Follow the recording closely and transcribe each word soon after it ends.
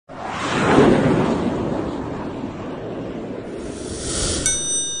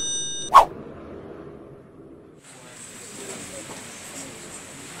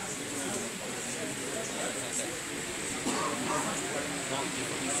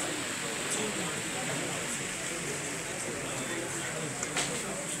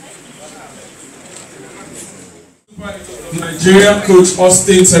Nigeria Coach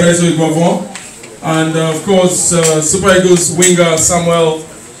Augustine Eguavoen, and of course Super Eagles winger Samuel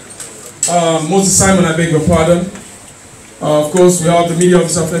Moses Simon, I beg your pardon. Of course we have the media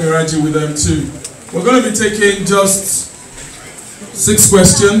officer Femi Raji with them too. We're going to be taking just 6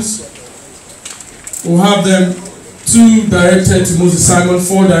 questions. We'll have them 2 directed to Moses Simon,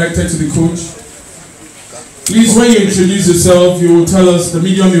 4 directed to the coach. Please, when you introduce yourself, you will tell us the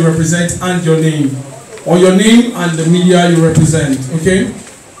medium you represent and your name. Or your name and the media you represent, okay?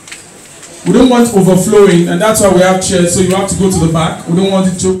 We don't want overflowing, and that's why we have chairs, so you have to go to the back. We don't want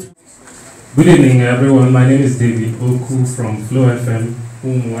it to... Good evening, everyone. My name is David Oku from Flow FM,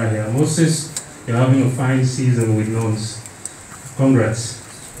 Umuahia. Moses, you're having a fine season with loans. Congrats.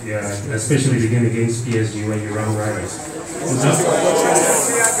 Yeah, especially the game against PSG when you ran rivals.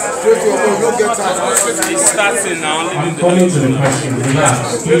 I'm calling to the question.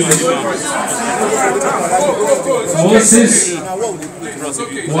 Relax, please. Moses,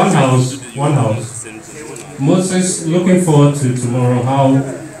 one house. Moses, looking forward to tomorrow. How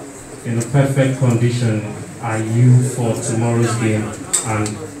in a perfect condition are you for tomorrow's game, and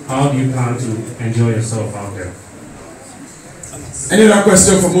how do you plan to enjoy yourself out there? Any other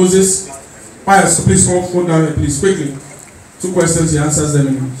question for Moses? Pius, please hold down here, please, quickly. 2 questions, he answers them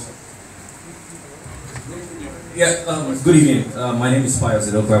in English. Yeah, good evening. My name is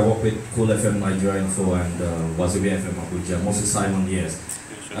Pius. I work with Cool FM Nigeria Info and Wazobia FM Abuja. Moses Simon, yes.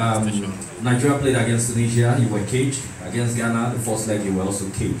 Nigeria played against Tunisia, you were caged. Against Ghana, the first leg, you were also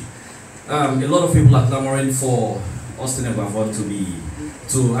caged. A lot of people are clamoring for Augustine Eguavoen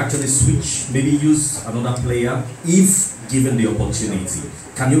to actually switch, maybe use another player if given the opportunity.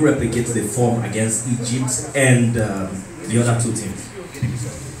 Can you replicate the form against Egypt and the other 2 teams?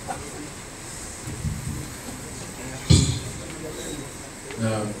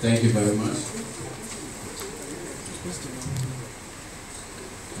 Thank you very much.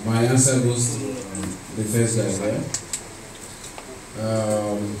 My answer goes to the first guy there.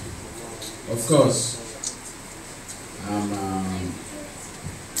 Of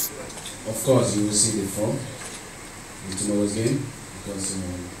course, you will see the form in tomorrow's game, because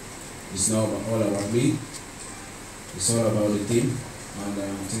it's not all about me. It's all about the team and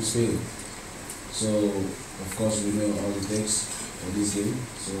team spirit. So, of course, we know all it takes for this game.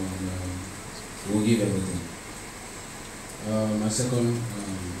 So, we'll give everything. My second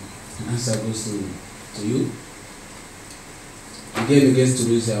answer goes to you. The game against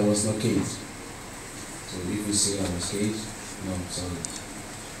Tunisia, I was not caged. So if you say I was caged, no, sorry.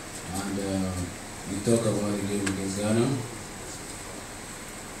 And we talk about the game against Ghana.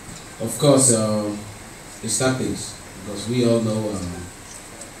 Of course, it's tactics, because we all know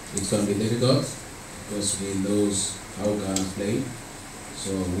it can be difficult, because we know how Ghana play.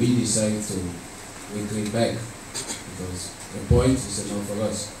 So we decided to retreat back, because the point is enough for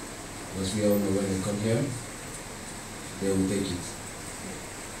us, because we all know when they come here, they will take it.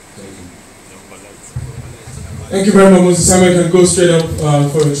 Thank you. Thank you very much, Moses Simon. You can go straight up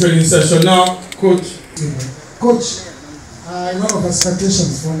for a training session. Now, Coach. Coach, a lot of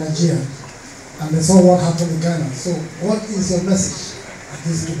expectations for Nigeria, and they saw what happened in Ghana. So, what is your message at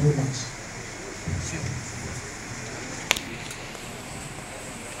this football match?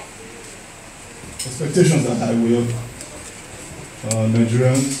 Expectations are high. We have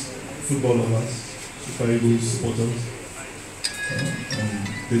Nigerians, football lovers, Super Eagles supporters.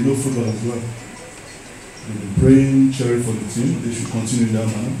 They know football as well. They've been praying, cheering for the team. They should continue in that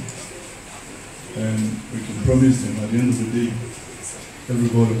manner. And we can promise them at the end of the day,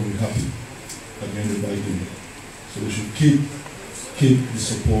 everybody will be happy at the end of that game. So they should keep the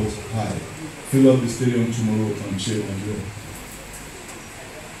support high. Fill up the stadium tomorrow and cheer Nigeria.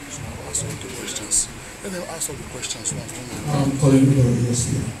 So I'll ask all the questions. Then they'll ask all the questions. I'm calling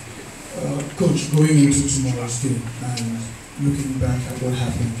ESPN. Coach, going into tomorrow's game and looking back at what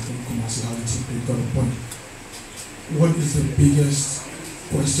happened in Kumasi, how the team got a point, what is the biggest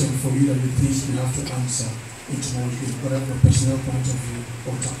question for you that you think you have to answer in tomorrow's game, whether from a personal point of view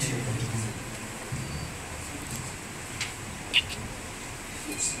or tactical point of view?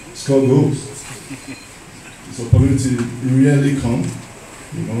 Score goals. This opportunity rarely comes,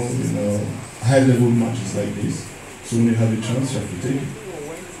 in high-level matches like this. So when you have a chance, you have to take it.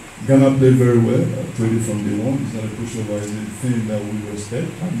 Ghana played very well, played it from day one. It's not a pushover, it's a thing that we respect.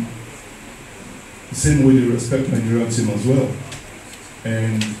 And the same way they respect Nigerian team as well.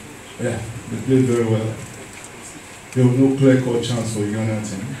 And yeah, they played very well. There was no clear-cut chance for the Ghana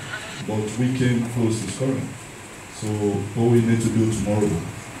team, but we came close to scoring. So what we need to do tomorrow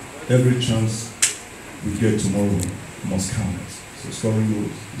every chance we get tomorrow must count. So scoring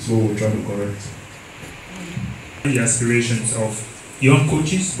goals is what we're trying to correct. The aspirations of young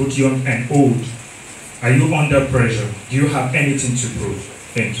coaches, both young and old, are you under pressure? Do you have anything to prove?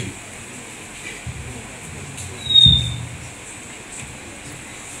 Thank you.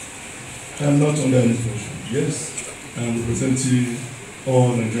 I'm not under any pressure. Yes, I'm representing all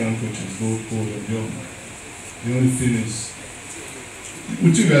Nigerian coaches, both old and young. The only thing is,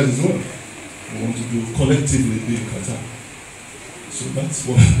 with you guys as well, we want to do collectively big Qatar. So that's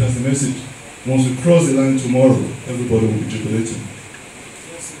the message. Once we cross the line tomorrow, everybody will be jubilating.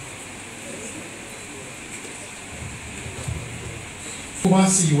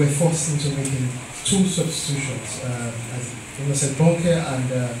 Kumasi, you were forced into making 2 substitutions, as you must say, Bonke and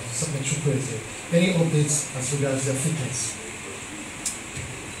Chukwueze. Any updates as regards their fitness?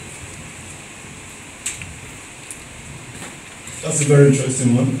 That's a very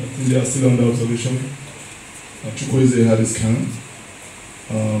interesting one. I think they are still under observation. Chukwueze had his scan.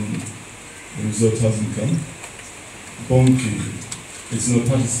 The result hasn't come. Bonke is not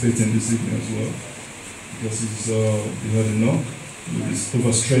participating this evening as well because he had a knock. He's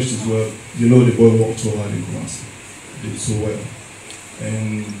overstretched as well. You know the boy walked so hard in Kumasi. Did so well.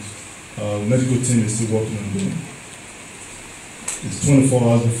 And medical team is still working on him. It's 24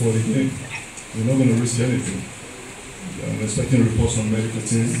 hours before the game. We're not going to risk anything. I'm expecting reports from medical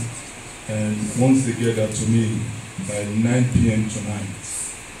team, and once they get that to me by 9 p.m. tonight,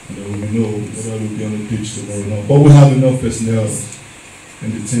 then we will know whether we'll be on the pitch tomorrow or not. But we have enough personnel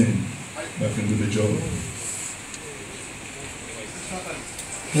in the team that can do the job.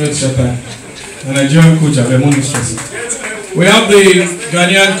 Yes, Japan. The Nigerian coach Aguavoen is stressing. We have the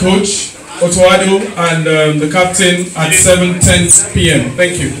Ghanaian coach Otoado and the captain at 7:10 p.m.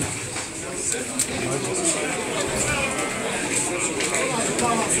 Thank you.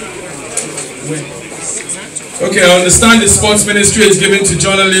 Okay, I understand the sports ministry is giving to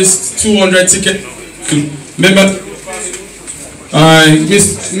journalists 200 tickets to member. I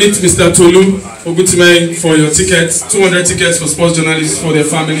meet Mr. Tolu Ogutime for your tickets, 200 tickets for sports journalists for their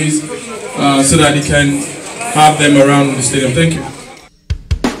families, so that they can have them around the stadium. Thank you.